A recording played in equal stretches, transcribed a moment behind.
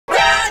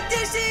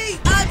Dishy!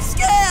 I'm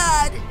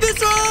scared!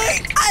 This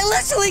rain! I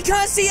literally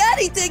can't see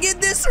anything in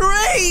this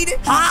rain!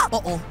 Huh?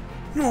 Uh-oh.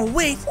 No,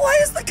 wait. Why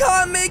is the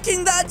car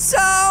making that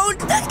sound?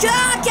 The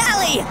car,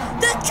 Callie!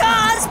 The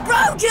car's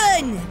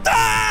broken!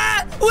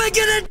 Ah! We're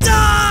gonna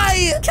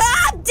die!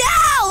 Calm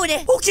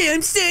down! Okay,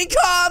 I'm staying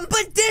calm.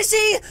 But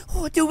Dishy,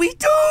 what do we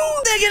do?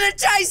 They're gonna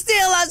try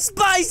steal our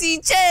spicy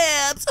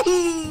chips.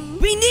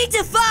 We need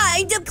to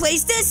find a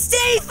place to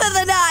stay for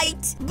the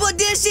night. But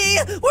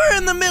Dishy, we're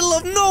in the middle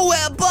of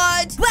nowhere,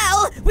 bud.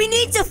 Well, we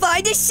need to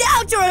find a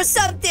shelter or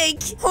something.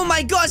 Oh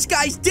my gosh,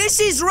 guys,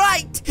 Dishy's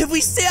right. If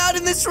we stay out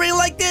in this rain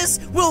like this,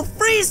 we'll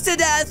freeze to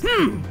death.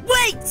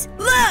 Wait,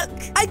 look.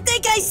 I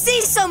think I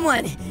see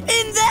someone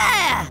in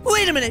there.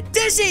 Wait a minute,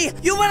 Dishy,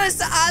 you want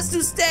us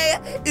to stay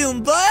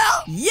in there?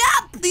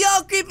 Yup. The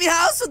old creepy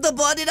house with the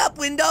boarded up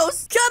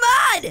windows? Come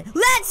on,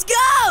 let's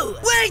go.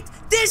 Wait,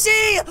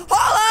 Dishy,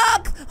 hold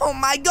up. Oh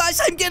my gosh,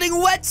 I'm getting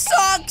wet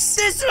socks.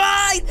 This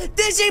right.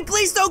 Dishy,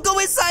 please don't go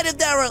inside if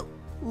they're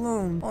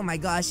alone. Oh my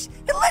gosh,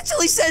 it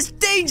literally says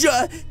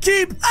danger.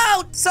 Keep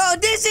out. So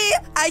Dishy,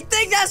 I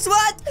think that's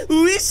what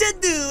we should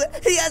do.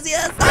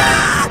 Yes.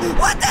 Ah,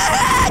 what the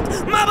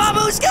heck? My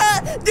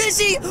babushka.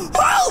 Dishy,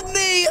 hold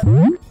me.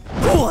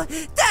 Oh,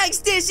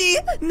 thanks, Dishy.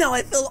 Now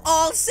I feel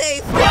all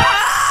safe.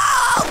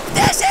 Oh,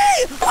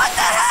 Dishy! What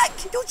the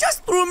heck? You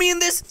just threw me in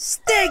this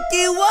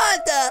stinky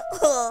water.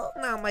 Oh,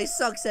 now my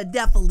socks are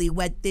definitely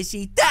wet,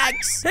 Dishy.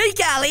 Thanks. Hey,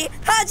 Callie,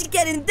 how'd you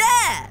get in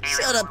there?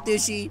 Shut up,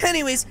 Dishy.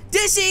 Anyways,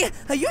 Dishy,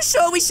 are you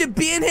sure we should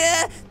be in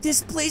here?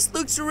 This place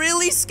looks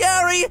really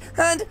scary.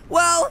 And,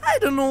 well, I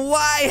don't know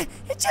why.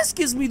 It just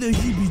gives me the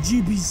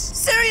heebie-jeebies.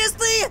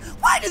 Seriously?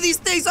 Why do these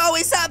things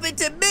always happen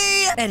to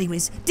me?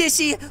 Anyways,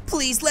 Dishy,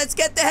 please, let's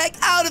get the heck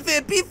out of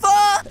here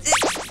before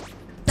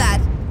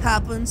that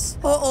happens.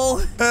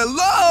 Uh-oh.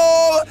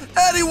 Hello?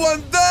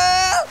 Anyone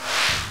there?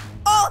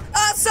 Oh,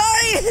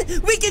 sorry.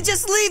 We can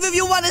just leave if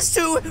you want us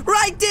to.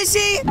 Right,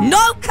 Dishy?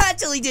 Nope.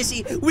 Actually,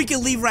 Dishy, we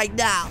can leave right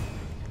now.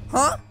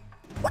 Huh?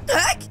 What the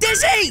heck?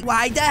 Dishy!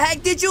 Why the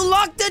heck did you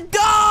lock the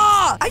door?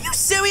 Are you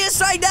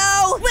serious right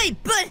now? Wait,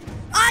 but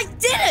I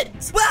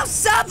didn't! Well,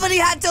 somebody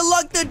had to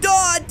lock the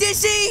door,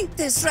 Dishy!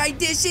 That's right,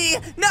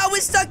 Dishy! Now we're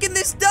stuck in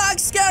this dark,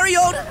 scary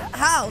old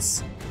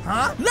house.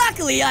 Huh?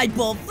 Luckily, I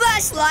bought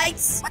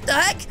flashlights! What the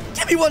heck?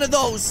 Give me one of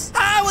those!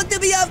 I want to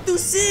be able to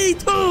see,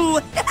 too!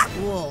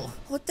 Whoa.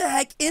 What the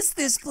heck is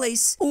this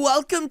place?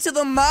 Welcome to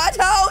the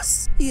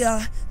madhouse?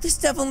 Yeah, this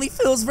definitely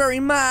feels very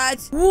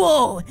mad.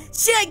 Whoa,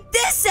 check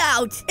this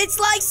out! It's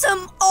like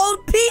some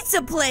old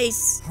pizza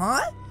place!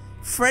 Huh?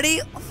 Freddy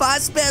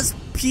Fazbear's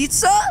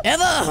Pizza?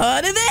 Ever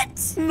heard of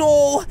it?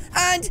 No,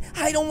 and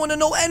I don't want to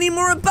know any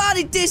more about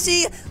it,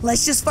 Dishy.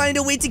 Let's just find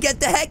a way to get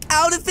the heck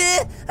out of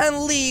here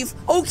and leave,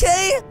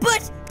 okay?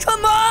 But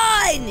come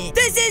on!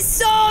 This is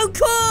so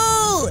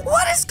cool!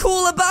 What is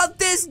cool about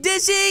this,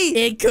 Dishy?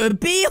 It could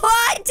be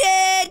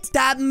haunted!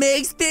 That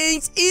makes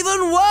things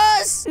even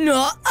worse.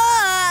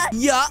 Nuh-uh!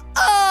 Yeah,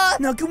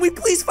 Now can we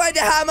please find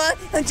a hammer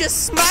and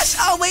just smash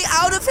our way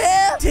out of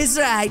here? That's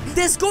right.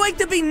 There's going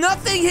to be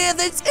nothing here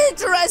that's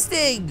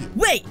interesting.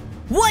 Wait,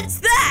 what's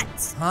that?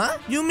 Huh?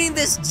 You mean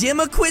this gym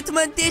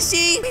equipment,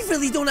 Dishy? We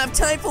really don't have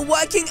time for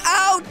working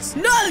out.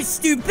 No,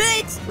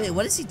 stupid! Wait,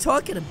 what is he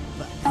talking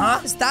about?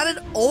 Huh? Is that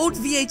an old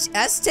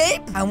VHS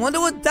tape? I wonder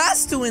what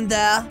that's doing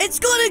there. It's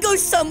gonna go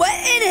somewhere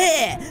in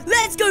here.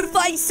 Let's go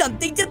find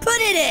something to put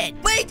it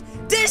in. Wait,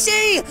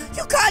 Dishy!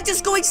 You can't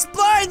just go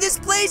exploring this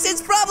place.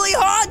 It's probably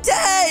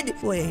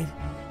haunted. Wait.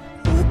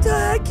 What the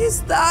heck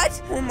is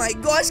that? Oh my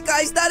gosh,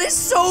 guys, that is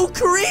so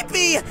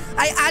creepy.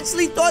 I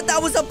actually thought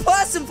that was a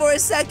person for a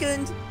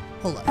second.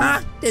 Hold on.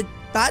 Huh? Did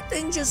that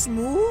thing just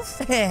move?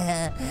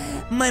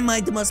 My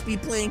mind must be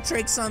playing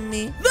tricks on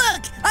me.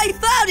 Look, I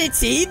found a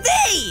TV.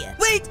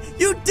 Wait,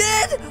 you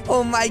did?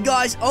 Oh my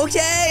gosh.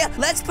 Okay,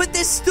 let's put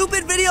this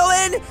stupid video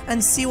in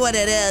and see what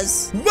it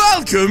is.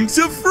 Welcome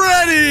to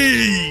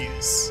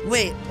Freddy's!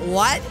 Wait,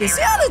 what? Is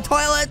he on the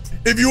toilet?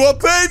 If you are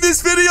playing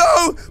this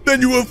video,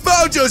 then you have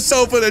found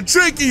yourself in a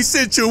tricky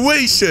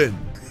situation.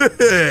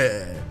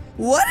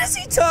 What is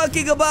he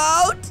talking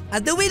about?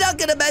 And then we're not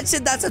gonna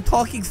mention that's a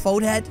talking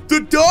phone head.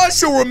 The door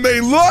shall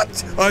remain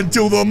locked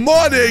until the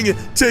morning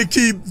to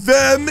keep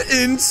them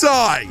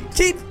inside.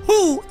 Keep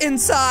who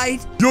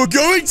inside? You're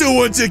going to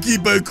want to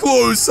keep a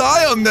close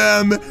eye on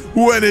them.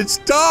 When it's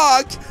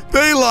dark,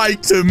 they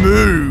like to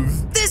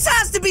move. This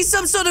has to be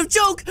some sort of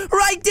joke,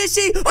 right,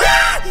 Dishy?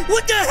 Ah!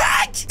 What the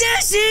heck?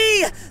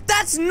 Dishy!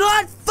 That's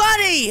not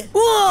funny!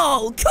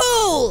 Whoa,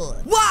 cool!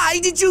 Why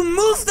did you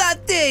move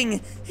that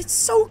thing? It's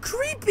so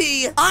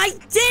creepy. I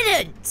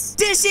didn't!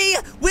 Dishy,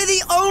 we're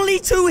the only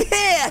two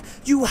here.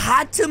 You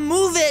had to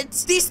move it.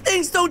 These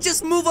things don't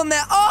just move on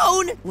their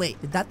own. Wait,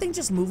 did that thing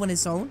just move on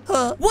its own?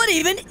 Huh? What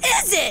even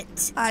is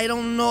it? I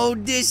don't know,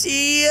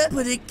 Dishy,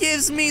 but it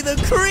gives me the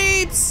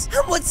creeps.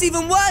 And what's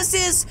even worse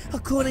is,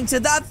 according to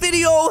that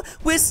video,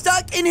 we're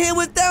stuck in here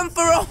with them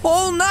for a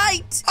whole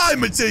night.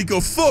 I'ma take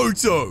a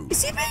photo.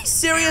 Is he being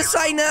serious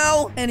right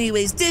now?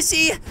 Anyways,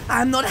 Dishy,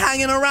 I'm not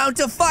hanging around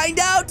to find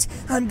out.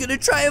 I'm gonna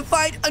try and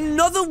find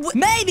another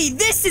Maybe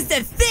this is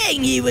the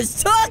thing he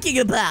was talking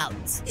about.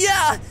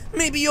 Yeah,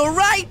 maybe you're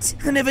right.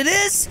 And if it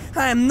is,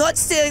 I am not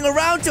staying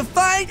around to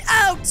find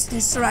out.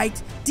 That's right,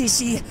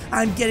 Dishy.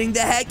 I'm getting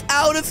the heck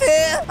out of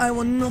here. I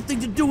want nothing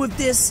to do with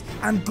this.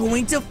 I'm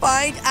going to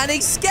find an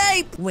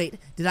escape. Wait,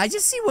 did I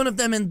just see one of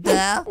them in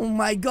there? Oh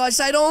my gosh,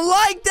 I don't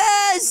like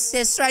this.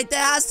 That's right,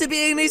 there has to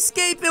be an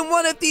escape in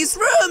one of these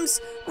rooms,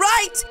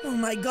 right? Oh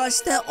my gosh,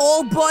 they're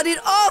all boarded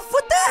off.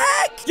 What the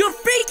heck? You're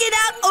freaking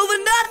out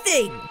over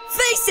nothing.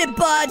 Face it,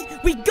 bud.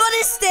 We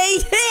gotta stay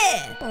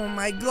here. Oh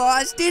my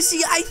gosh, Dishy,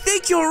 I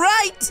think you're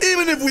right.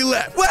 Even if we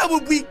left, where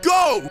would we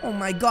go? Oh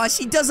my gosh,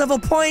 he does have a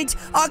point.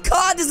 Our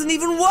car doesn't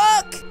even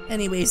work.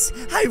 Anyways,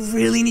 I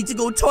really need to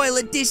go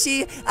toilet,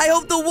 Dishy. I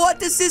hope the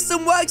water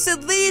system works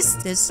at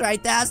least. That's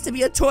right, there has to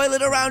be a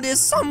toilet around here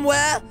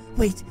somewhere.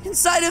 Wait,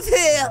 inside of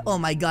here. Oh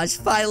my gosh,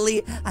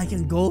 finally, I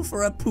can go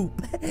for a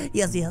poop.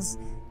 Yes, yes.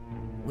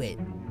 Wait,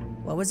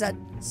 what was that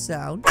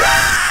sound?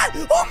 Ah!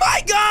 Oh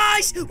my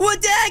gosh!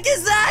 What the heck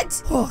is that?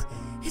 Oh,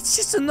 it's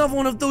just another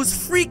one of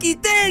those freaky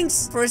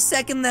things. For a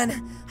second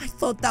then, I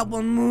thought that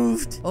one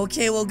moved.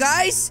 Okay, well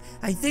guys,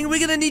 I think we're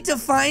gonna need to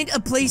find a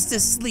place to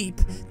sleep.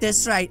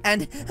 That's right,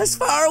 and as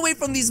far away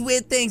from these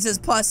weird things as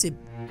possible.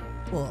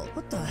 Whoa,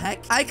 what the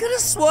heck? I could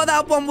have swore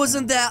that one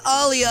wasn't there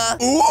earlier.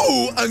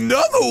 Ooh,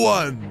 another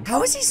one.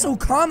 How is he so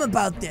calm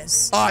about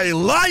this? I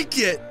like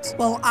it.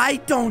 Well, I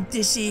don't,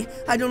 Dishy.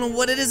 I don't know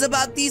what it is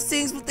about these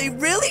things, but they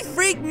really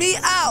freak me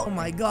out. Oh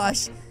my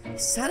gosh.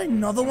 Is that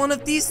another one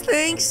of these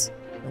things?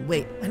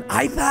 Wait, an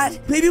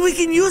iPad? Maybe we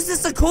can use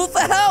this to call for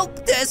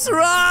help. That's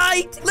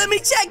right. Let me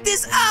check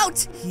this out.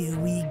 Here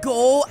we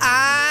go,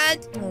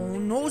 and... oh,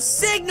 no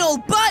signal,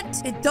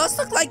 but it does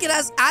look like it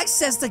has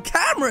access to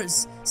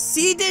cameras.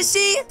 See,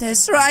 Dishy?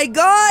 That's right,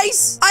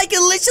 guys. I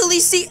can literally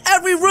see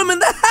every room in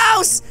the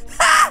house.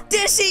 Ha!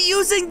 Dishy,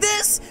 using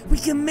this, we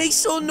can make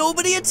sure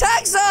nobody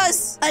attacks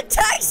us.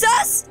 Attacks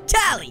us?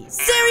 Callie,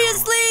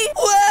 seriously?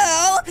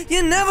 Well,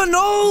 you never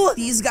know.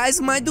 These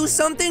guys might do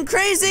something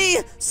crazy.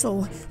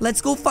 So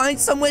let's go find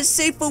somewhere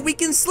safe where we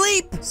can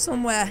sleep.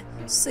 Somewhere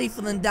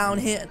safer than down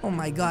here. Oh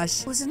my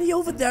gosh. Wasn't he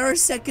over there a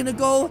second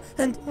ago?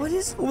 And what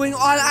is going on?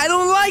 I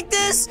don't like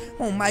this.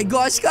 Oh my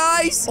gosh,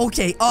 guys.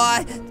 Okay,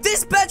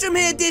 this bedroom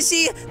here,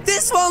 Dishy,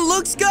 this one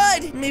looks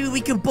good. Maybe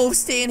we can both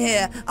stay in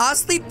here. I'll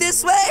sleep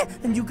this way,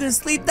 and you can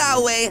sleep that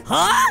way.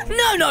 Huh?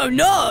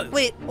 No.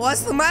 Wait,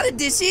 what's the matter,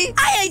 Dishy?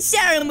 I ain't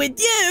sharing with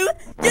you.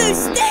 You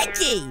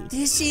stinky.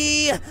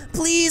 Dishy,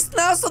 please,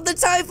 now's not the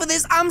time for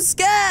this. I'm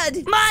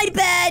scared. My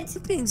bed. You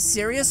being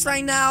serious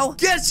right now?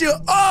 Get your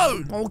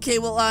own. Okay,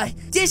 well,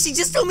 Dishy,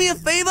 just do me a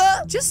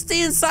favor. Just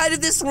stay inside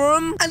of this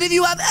room. And if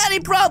you have any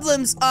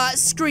problems,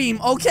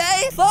 scream,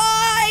 okay?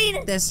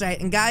 Fine. That's right.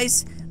 And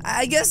guys,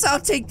 I guess I'll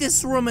take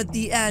this room at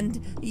the end.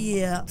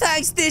 Yeah.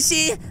 Thanks,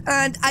 Dishy.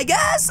 And I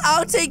guess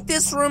I'll take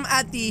this room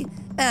at the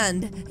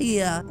end.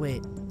 Yeah.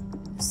 Wait.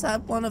 Is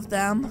that one of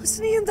them?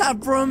 Isn't he in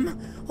that room?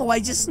 Oh, I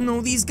just know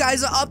these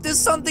guys are up to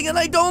something and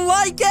I don't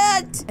like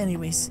it.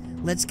 Anyways,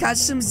 let's catch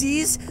some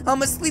Z's. I'm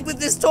gonna sleep with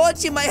this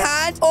torch in my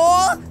hand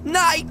all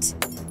night.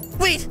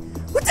 Wait.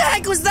 What the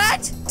heck was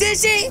that?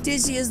 Dishy?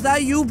 Dishy, is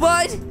that you,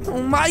 bud?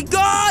 Oh my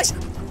gosh!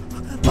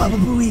 Baba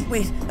Booey.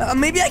 Wait,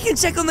 maybe I can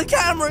check on the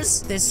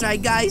cameras. That's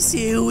right, guys.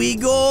 Here we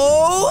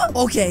go.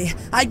 Okay,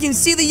 I can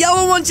see the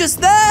yellow one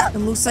just there. It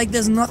looks like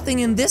there's nothing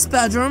in this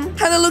bedroom.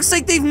 And it looks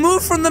like they've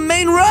moved from the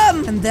main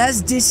room. And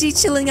there's Dishy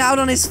chilling out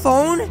on his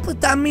phone. But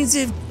that means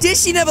if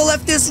Dishy never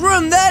left this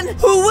room, then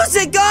who was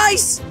it,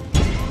 guys?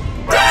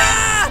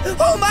 Ah!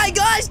 Oh my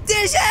gosh,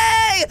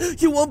 Dishy!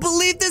 You won't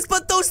believe this,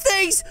 but those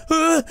things,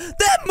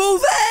 they're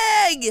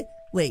moving!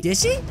 Wait,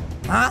 Dishy?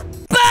 Huh?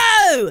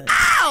 Boo!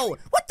 Ow!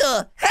 What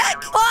the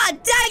heck? Oh,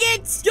 dang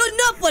it! You're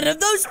not one of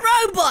those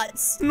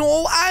robots!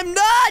 No, I'm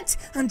not!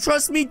 And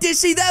trust me,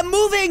 Dishy, they're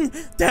moving!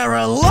 They're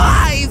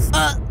alive!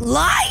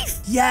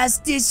 Live? Yes,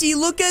 Dishy,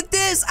 look at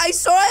this! I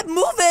saw it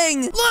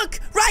moving!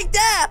 Look! Right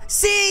there!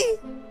 See?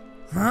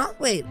 Huh?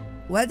 Wait,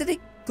 where did it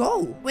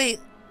go? Wait,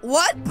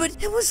 what?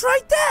 But it was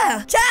right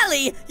there!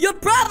 Callie, you're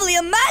probably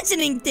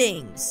imagining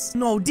things!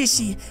 No,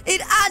 Dishy,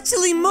 it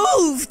actually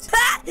moved!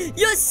 Ha!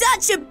 You're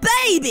such a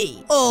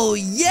baby! Oh,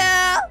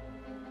 yeah?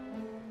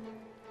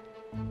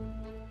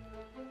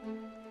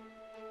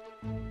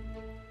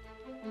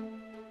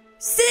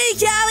 See,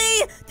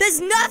 Callie?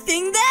 There's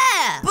nothing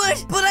there!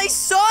 But I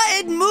saw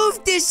it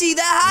move, Dishy.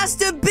 There has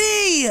to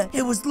be.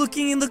 It was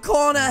looking in the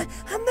corner, and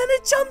then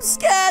it jump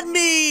scared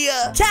me.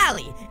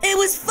 Callie, it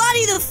was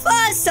funny the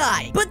first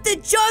time, but the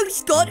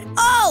jokes got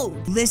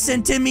old.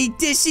 Listen to me,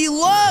 Dishy.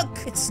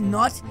 Look, it's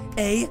not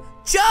a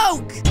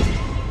joke.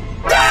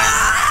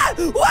 Ah!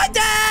 What the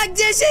heck,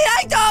 Dishy?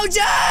 I told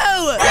you!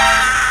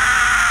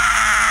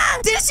 Ah!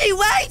 Dishy,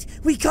 wait!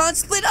 We can't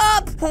split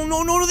up! Oh,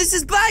 no, this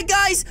is bad,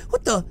 guys!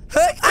 What the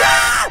heck?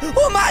 Ah!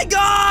 Oh my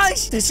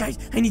gosh! That's right,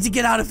 I need to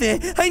get out of here!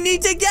 I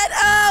need to get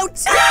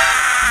out!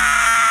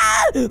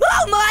 Ah!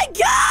 Oh my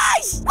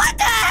gosh! What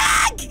the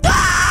heck?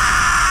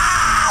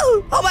 Ah!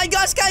 Oh my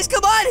gosh, guys,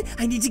 come on! god!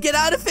 I need to get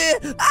out of here.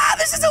 Ah,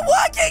 this isn't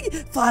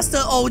working.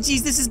 Faster. Oh,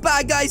 jeez, this is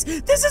bad, guys.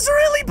 This is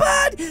really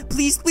bad.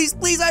 Please, please,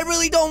 please, I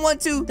really don't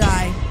want to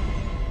die.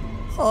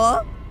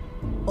 Huh?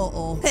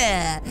 Uh-oh.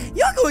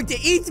 You're going to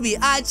eat me,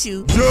 aren't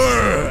you?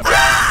 Yeah.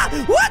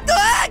 Ah! What the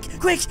heck?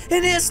 Quick,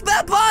 in here,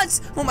 spare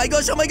parts. Oh my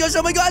gosh, oh my gosh,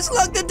 oh my gosh.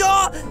 Lock the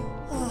door.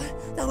 Oh,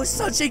 that was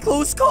such a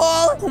close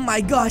call. Oh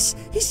my gosh,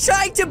 he's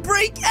trying to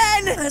break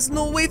in. There's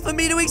no way for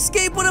me to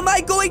escape. What am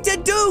I going to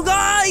do,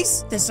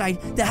 guys? That's right.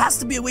 There has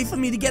to be a way for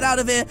me to get out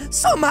of here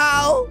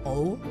somehow.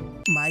 Oh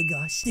my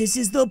gosh, this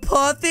is the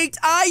perfect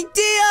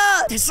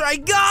idea. That's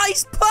right,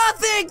 guys.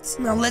 Perfect.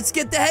 Now let's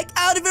get the heck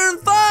out of here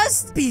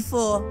first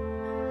before...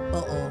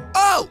 Uh-oh.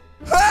 Oh,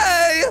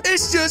 hey,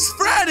 it's just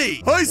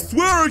Freddy. I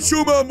swear a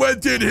human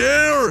went in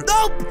here.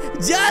 Nope,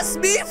 just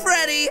me,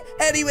 Freddy.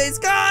 Anyways,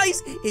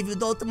 guys, if you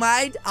don't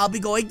mind, I'll be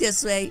going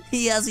this way.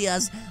 Yes,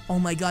 yes. Oh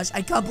my gosh,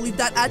 I can't believe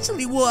that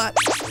actually worked.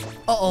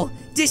 Uh-oh,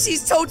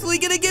 Dishy's totally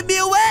gonna give me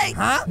away.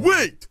 Huh?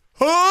 Wait,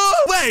 huh?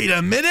 Wait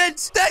a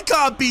minute. That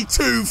can't be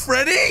two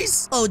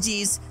Freddies. Oh,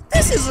 geez.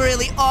 This is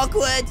really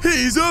awkward.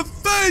 He's a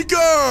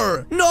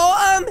faker.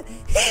 No,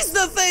 he's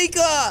the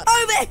faker.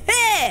 Over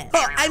here.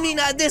 Oh, I mean,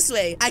 this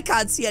way. I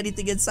can't see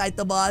anything inside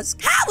the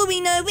mask. How will we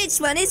know which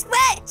one is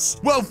which?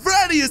 Well,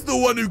 Freddy is the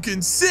one who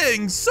can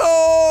sing,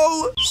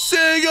 so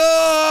sing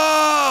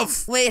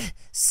off. Wait,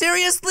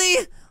 seriously?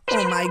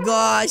 Oh my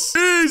gosh.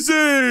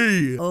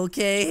 Easy.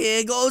 Okay,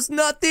 here goes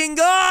nothing,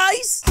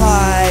 guys.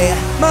 Hi,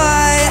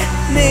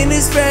 my name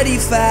is Freddy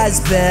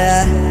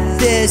Fazbear.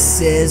 This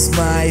is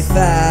my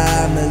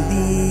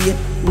family.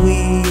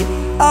 We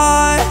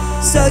are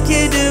stuck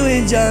here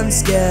doing jump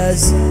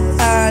scares,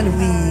 and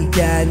we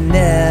can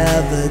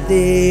never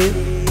leave.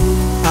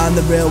 I'm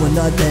the real one,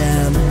 not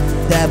them.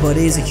 Their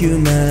body's a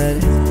human.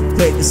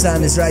 Quick, the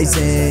sun is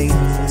rising.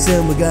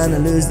 Soon we're gonna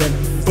lose them.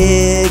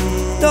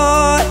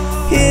 Ignore.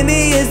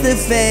 Kimmy is the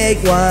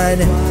fake one,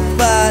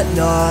 but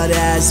not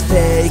as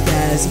fake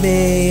as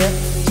me.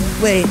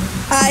 Wait,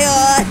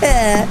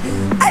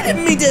 I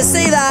didn't mean to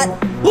say that.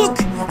 Look,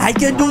 I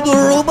can do the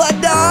robot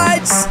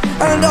dance,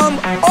 and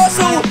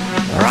also,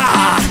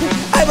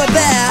 I'm a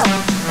bear.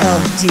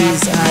 Oh,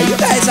 jeez, you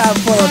guys are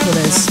full of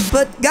this.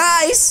 But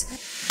guys,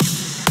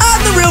 I'm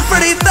the real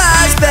Freddy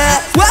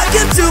Fazbear.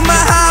 Welcome to my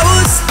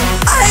house.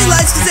 I hate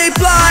lights 'cause they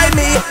blind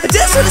me. I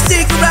just wanna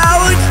stick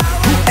around.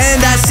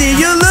 And I see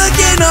you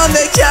looking on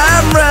the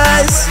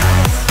cameras,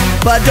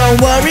 but don't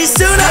worry,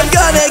 soon I'm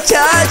gonna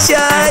catch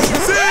ya.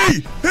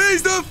 See,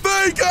 he's the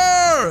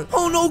faker.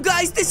 Oh no,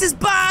 guys, this is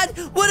bad.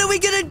 What are we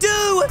gonna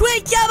do?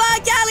 Quick, come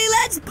on, Callie,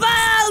 let's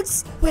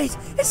bounce. Wait,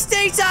 it's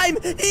daytime.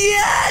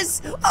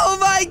 Yes. Oh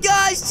my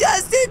gosh,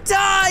 just in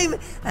time.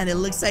 And it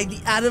looks like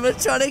the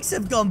animatronics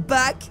have gone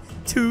back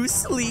to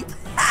sleep.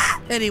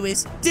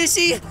 Anyways,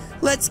 Dishy,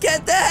 let's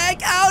get the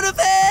heck out of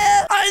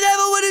here. I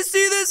never want to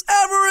see this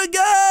ever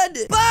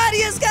again. But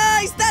yes,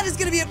 guys, that is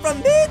going to be it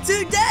from me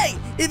today.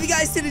 If you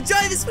guys did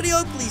enjoy this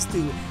video, please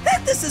do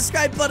hit the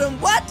subscribe button.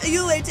 What are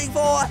you waiting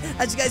for?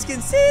 As you guys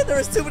can see, there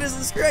is 2 minutes on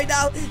the screen right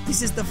now.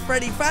 This is the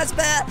Freddy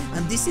Fazbear,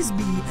 and this is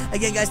me.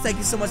 Again, guys, thank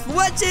you so much for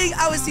watching.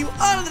 I will see you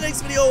all in the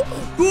next video.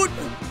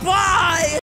 Goodbye.